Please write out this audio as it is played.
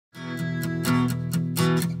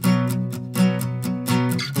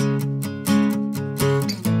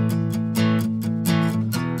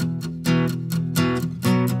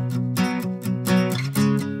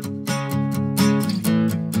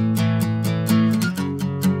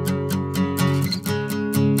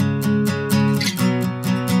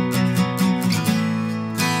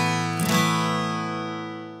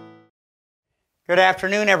Good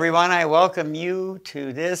afternoon, everyone. I welcome you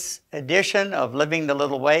to this edition of Living the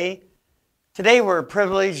Little Way. Today we're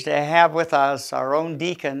privileged to have with us our own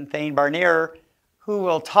Deacon Thane Barnier, who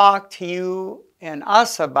will talk to you and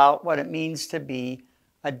us about what it means to be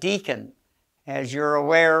a deacon. As you're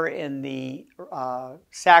aware, in the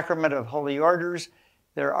sacrament of holy orders,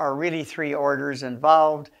 there are really three orders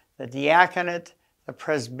involved: the diaconate, the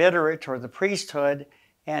presbyterate or the priesthood,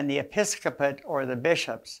 and the episcopate or the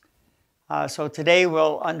bishops. So today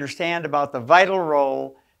we'll understand about the vital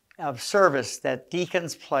role of service that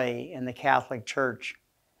deacons play in the Catholic Church.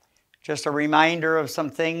 Just a reminder of some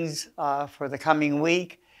things for the coming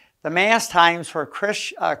week. The Mass times for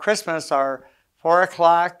Christmas are 4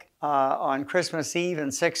 o'clock on Christmas Eve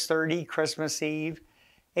and 6:30 Christmas Eve,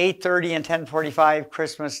 8:30 and 10:45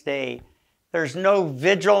 Christmas Day. There's no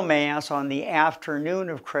Vigil Mass on the afternoon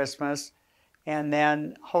of Christmas, and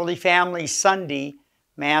then Holy Family Sunday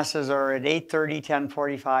Masses are at 8:30,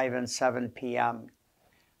 10:45, and 7 p.m.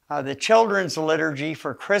 The children's liturgy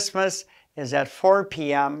for Christmas is at 4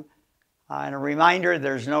 p.m. And a reminder,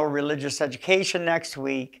 there's no religious education next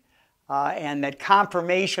week, and that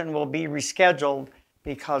confirmation will be rescheduled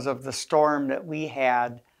because of the storm that we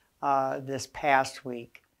had this past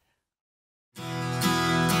week.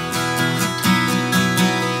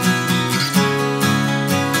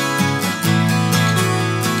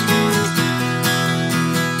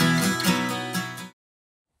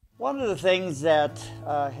 One of the things that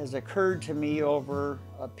has occurred to me over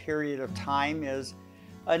a period of time is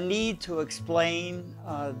a need to explain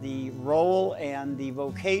the role and the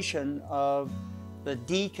vocation of the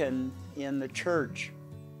deacon in the church.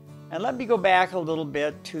 And let me go back a little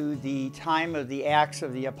bit to the time of the Acts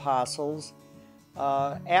of the Apostles.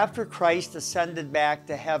 After Christ ascended back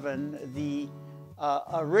to heaven, the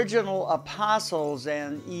original apostles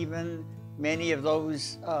and even many of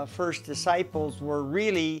those first disciples were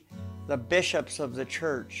really the bishops of the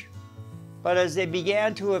church. But as they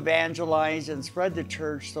began to evangelize and spread the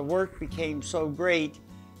church, the work became so great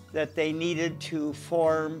that they needed to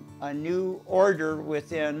form a new order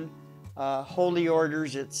within holy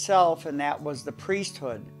orders itself, and that was the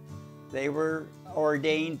priesthood. They were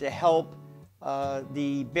ordained to help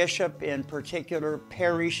the bishop in particular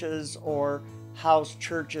parishes or house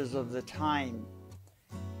churches of the time.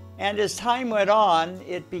 And as time went on,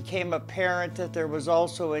 it became apparent that there was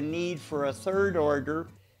also a need for a third order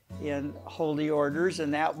in holy orders,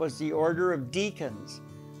 and that was the order of deacons,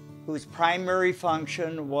 whose primary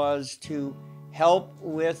function was to help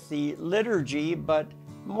with the liturgy, but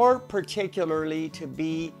more particularly to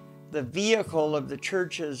be the vehicle of the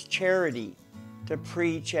church's charity, to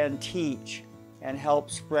preach and teach and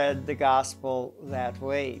help spread the gospel that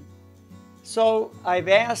way. So I've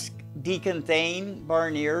asked Deacon Thane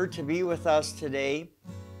Barnier to be with us today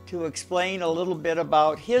to explain a little bit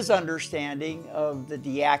about his understanding of the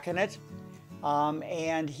diaconate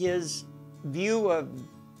and his view of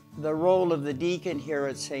the role of the deacon here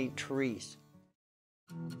at St. Therese.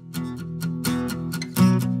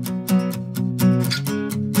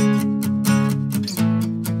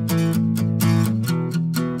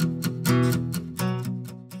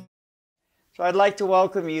 So I'd like to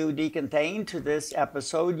welcome you, Deacon Thane, to this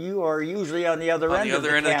episode. You are usually on the other end of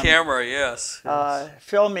the camera, yes.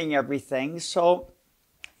 Filming everything. So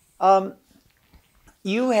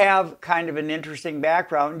you have kind of an interesting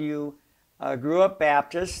background. You grew up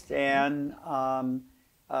Baptist and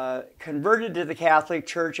converted to the Catholic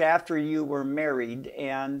Church after you were married.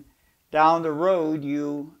 And down the road,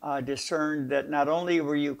 you discerned that not only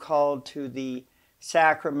were you called to the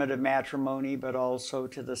sacrament of matrimony, but also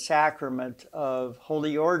to the sacrament of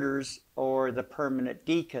holy orders or the permanent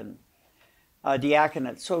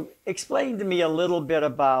diaconate. So explain to me a little bit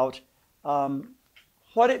about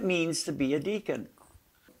what it means to be a deacon.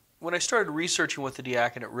 When I started researching what the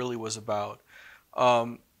diaconate really was about,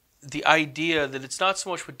 the idea that it's not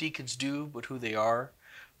so much what deacons do, but who they are,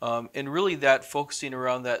 and really that focusing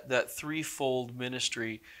around that threefold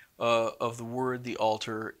ministry of the word, the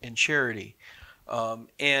altar, and charity.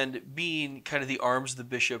 And being kind of the arms of the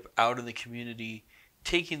bishop out in the community,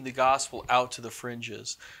 taking the gospel out to the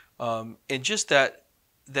fringes, and just that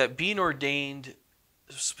being ordained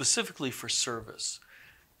specifically for service.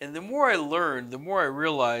 And the more I learned, the more I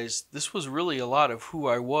realized this was really a lot of who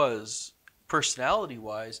I was,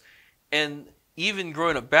 personality-wise. And even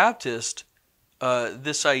growing up Baptist,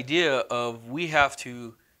 this idea of we have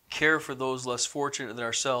to care for those less fortunate than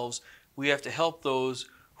ourselves, we have to help those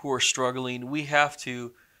who are struggling, we have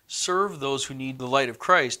to serve those who need the light of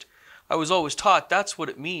Christ. I was always taught that's what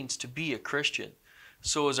it means to be a Christian.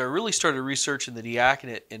 So as I really started researching the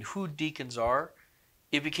diaconate and who deacons are,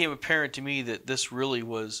 it became apparent to me that this really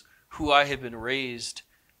was who I had been raised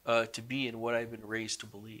to be and what I'd been raised to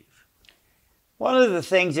believe. One of the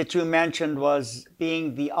things that you mentioned was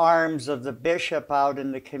being the arms of the bishop out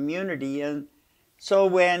in the community. And so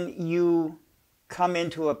when you come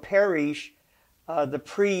into a parish, the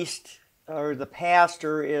priest or the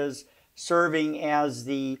pastor is serving as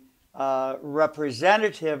the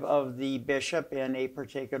representative of the bishop in a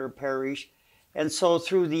particular parish. And so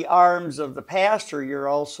through the arms of the pastor, you're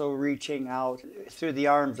also reaching out through the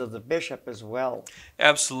arms of the bishop as well.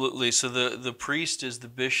 Absolutely. So the priest is the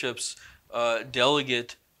bishop's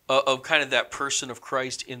delegate of kind of that person of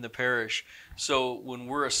Christ in the parish. So when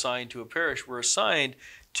we're assigned to a parish, we're assigned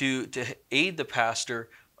to aid the pastor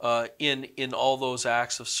in all those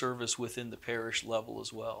acts of service within the parish level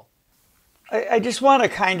as well. I just want to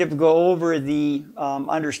kind of go over the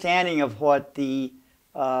understanding of what the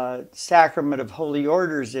Sacrament of Holy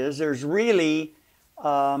Orders is. There's really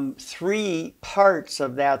 3 parts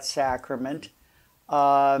of that sacrament.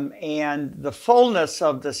 And the fullness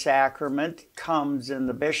of the sacrament comes in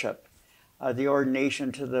the bishop, the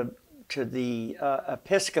ordination to the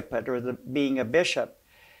episcopate, or the being a bishop.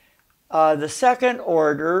 The second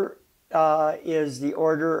order is the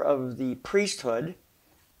order of the priesthood,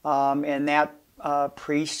 and that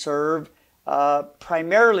priests serve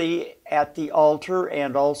primarily at the altar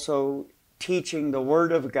and also teaching the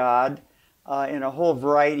Word of God in a whole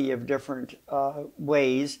variety of different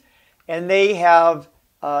ways. And they have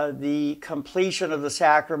the completion of the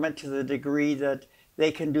sacrament to the degree that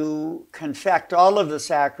they can confect all of the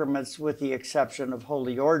sacraments with the exception of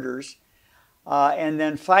holy orders. And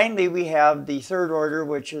then finally we have the third order,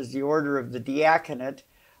 which is the order of the diaconate,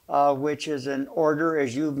 which is an order,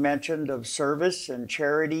 as you've mentioned, of service and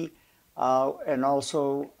charity, and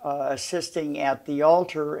also assisting at the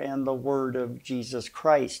altar and the word of Jesus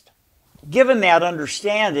Christ. Given that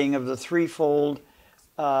understanding of the threefold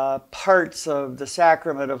parts of the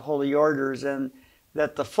Sacrament of Holy Orders, and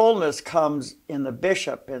that the fullness comes in the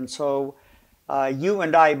bishop, and so you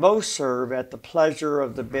and I both serve at the pleasure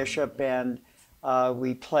of the bishop, and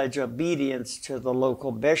we pledge obedience to the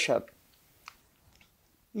local bishop.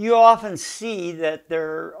 You often see that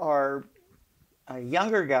there are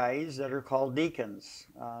younger guys that are called deacons.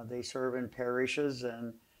 They serve in parishes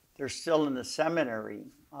and they're still in the seminary.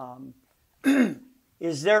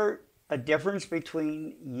 Is there a difference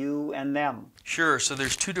between you and them? Sure. So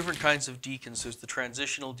there's 2 different kinds of deacons. There's the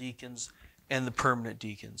transitional deacons and the permanent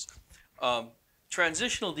deacons.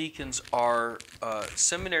 Transitional deacons are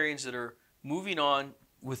seminarians that are moving on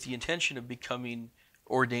with the intention of becoming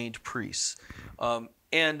ordained priests.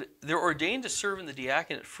 And they're ordained to serve in the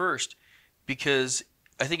diaconate first because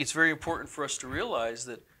I think it's very important for us to realize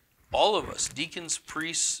that all of us, deacons,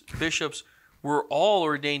 priests, bishops, we're all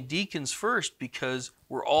ordained deacons first because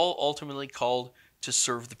we're all ultimately called to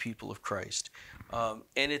serve the people of Christ. And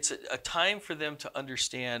it's a time for them to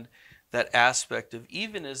understand that aspect of,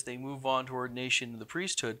 even as they move on to ordination in the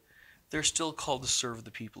priesthood, they're still called to serve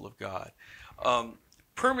the people of God.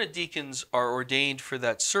 Permanent deacons are ordained for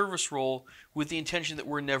that service role with the intention that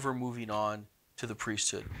we're never moving on to the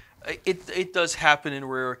priesthood. It does happen in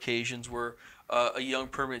rare occasions where a young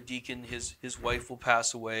permanent deacon, his wife will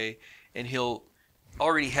pass away, and he'll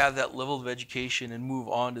already have that level of education and move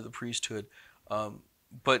on to the priesthood.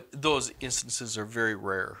 But those instances are very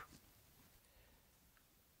rare.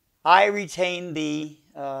 I retain the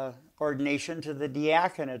ordination to the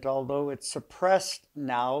diaconate, although it's suppressed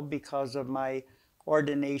now because of my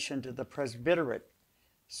ordination to the presbyterate.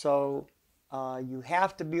 So you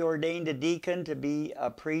have to be ordained a deacon to be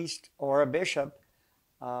a priest or a bishop.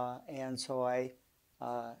 And so I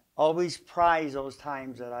always prize those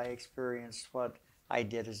times that I experienced what I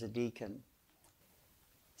did as a deacon.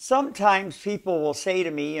 Sometimes people will say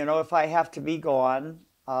to me, if I have to be gone,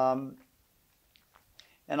 and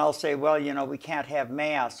I'll say, well, we can't have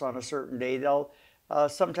Mass on a certain day. They'll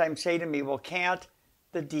sometimes say to me, well, can't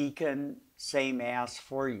the deacon say Mass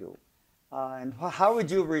for you? And how would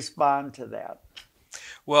you respond to that?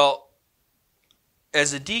 Well,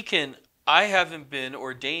 as a deacon, I haven't been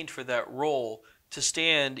ordained for that role to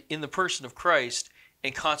stand in the person of Christ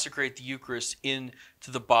and consecrate the Eucharist into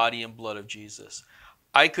the body and blood of Jesus.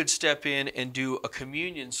 I could step in and do a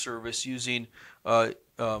communion service using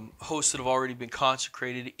hosts that have already been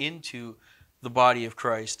consecrated into the body of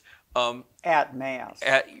Christ. At Mass.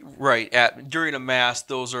 During a Mass,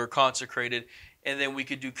 those are consecrated, and then we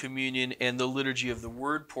could do communion and the liturgy of the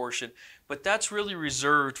word portion. But that's really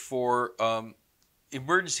reserved for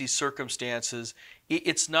emergency circumstances.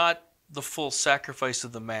 It's not the full sacrifice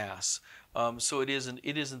of the Mass, so it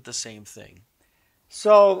isn't the same thing.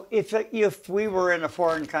 So if we were in a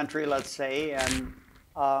foreign country, let's say, and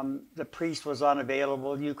the priest was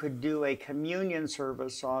unavailable, you could do a communion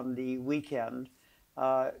service on the weekend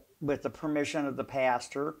with the permission of the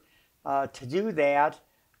pastor to do that.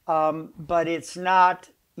 But it's not,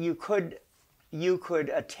 you could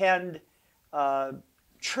attend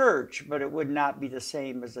church, but it would not be the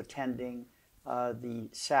same as attending the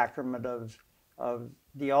sacrament of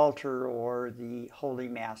the altar or the Holy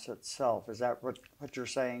Mass itself. Is that what you're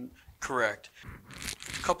saying? Correct.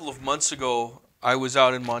 A couple of months ago, I was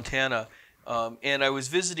out in Montana, and I was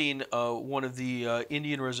visiting one of the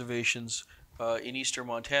Indian reservations in eastern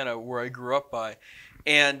Montana, where I grew up by,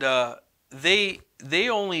 and they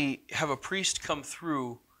only have a priest come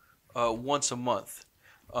through once a month.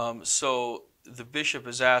 So the bishop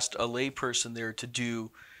has asked a layperson there to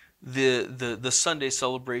do the Sunday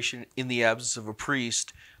celebration in the absence of a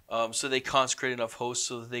priest. So they consecrate enough hosts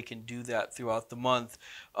so that they can do that throughout the month,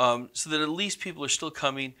 so that at least people are still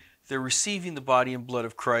coming, they're receiving the body and blood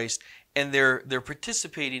of Christ, and they're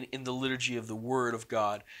participating in the liturgy of the Word of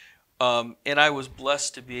God. And I was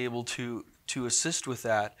blessed to be able to assist with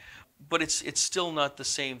that, but it's still not the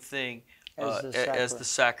same thing as the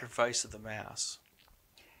sacrifice of the Mass.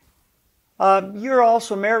 You're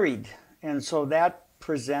also married, and so that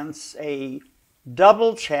presents a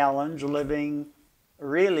double challenge, living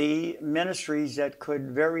really ministries that could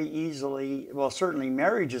very easily, well, certainly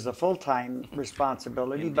marriage is a full-time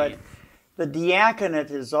responsibility, Indeed. but the diaconate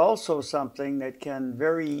is also something that can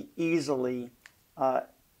very easily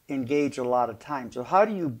engage a lot of time. So how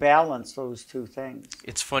do you balance those two things?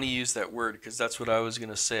 It's funny you use that word, because that's what I was going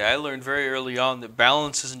to say. I learned very early on that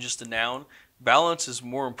balance isn't just a noun. Balance is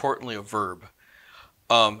more importantly a verb.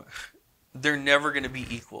 They're never going to be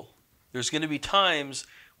equal. There's going to be times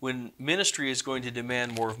when ministry is going to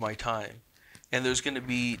demand more of my time. And there's going to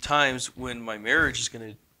be times when my marriage is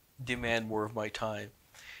going to demand more of my time.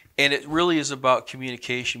 And it really is about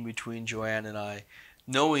communication between Joanne and I,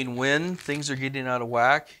 knowing when things are getting out of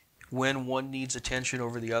whack, when one needs attention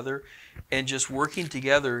over the other, and just working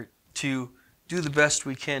together to do the best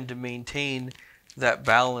we can to maintain that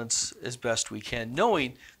balance as best we can,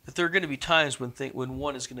 knowing that there are going to be times when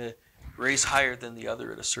one is going to raise higher than the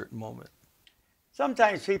other at a certain moment.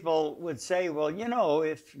 Sometimes people would say, well,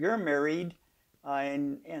 if you're married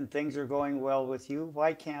and things are going well with you,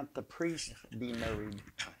 why can't the priest be married?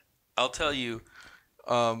 I'll tell you,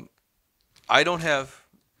 I don't have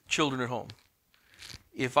children at home.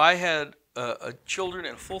 If I had children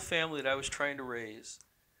and a full family that I was trying to raise,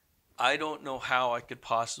 I don't know how I could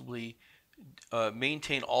possibly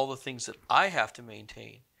maintain all the things that I have to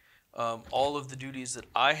maintain, all of the duties that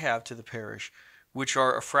I have to the parish, which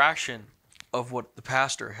are a fraction of what the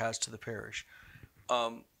pastor has to the parish.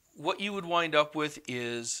 What you would wind up with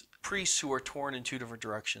is priests who are torn in two different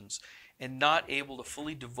directions and not able to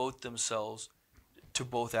fully devote themselves to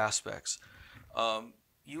both aspects.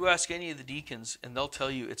 You ask any of the deacons and they'll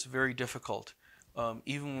tell you it's very difficult,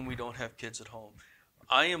 even when we don't have kids at home.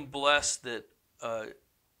 I am blessed that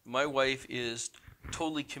my wife is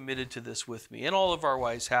totally committed to this with me, and all of our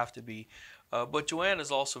wives have to be. But Joanne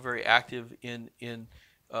is also very active in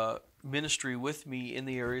ministry with me in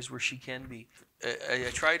the areas where she can be. I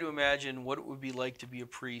try to imagine what it would be like to be a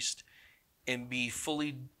priest and be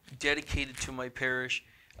fully dedicated to my parish,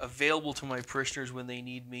 available to my parishioners when they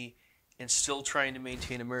need me, and still trying to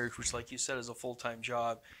maintain a marriage, which, like you said, is a full-time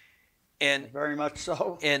job. And very much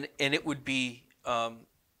so. And it would be,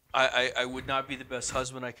 I would not be the best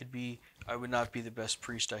husband I could be. I would not be the best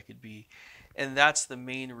priest I could be. And that's the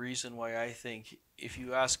main reason why I think, if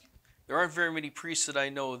you ask, there aren't very many priests that I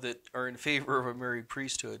know that are in favor of a married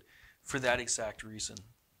priesthood for that exact reason.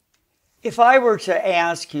 If I were to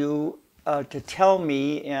ask you to tell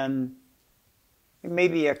me in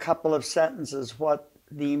maybe a couple of sentences what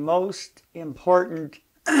the most important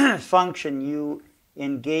function you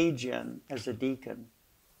engage in as a deacon.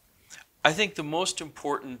 I think the most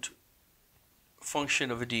important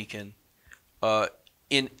function of a deacon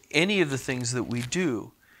in any of the things that we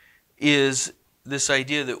do is this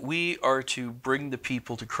idea that we are to bring the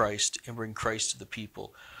people to Christ and bring Christ to the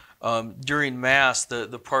people. During Mass,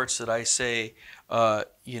 the parts that I say,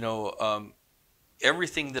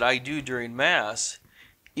 everything that I do during Mass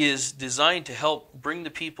is designed to help bring the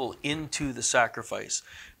people into the sacrifice,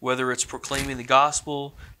 whether it's proclaiming the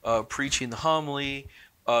gospel, preaching the homily,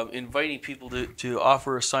 inviting people to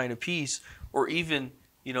offer a sign of peace, or even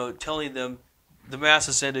telling them the Mass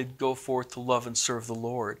is ended, go forth to love and serve the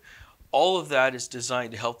Lord. All of that is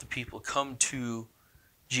designed to help the people come to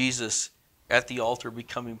Jesus at the altar,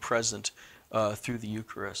 becoming present through the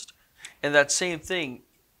Eucharist. And that same thing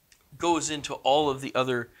goes into all of the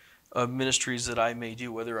other ministries that I may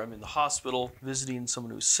do, whether I'm in the hospital visiting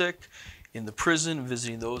someone who's sick, in the prison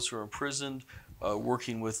visiting those who are imprisoned,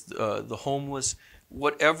 working with the homeless,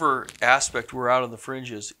 whatever aspect we're out on the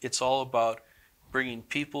fringes. It's all about bringing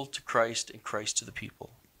people to Christ and Christ to the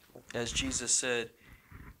people. As Jesus said,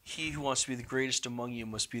 he who wants to be the greatest among you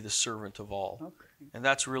must be the servant of all. Okay. And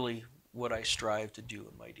that's really what I strive to do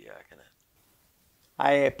in my diaconate.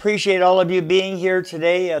 I appreciate all of you being here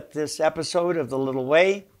today at this episode of The Little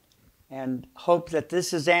Way, and hope that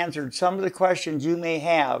this has answered some of the questions you may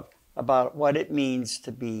have about what it means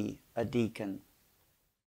to be a deacon.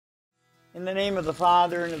 In the name of the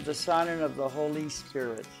Father, and of the Son, and of the Holy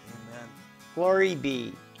Spirit. Amen. Glory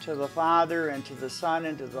be to the Father, and to the Son,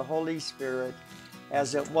 and to the Holy Spirit,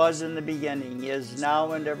 as it was in the beginning, is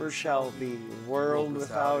now, and ever shall be, world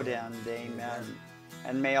without end. Amen.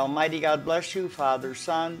 And may Almighty God bless you, Father,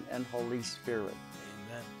 Son, and Holy Spirit.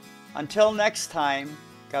 Amen. Until next time,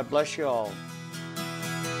 God bless you all.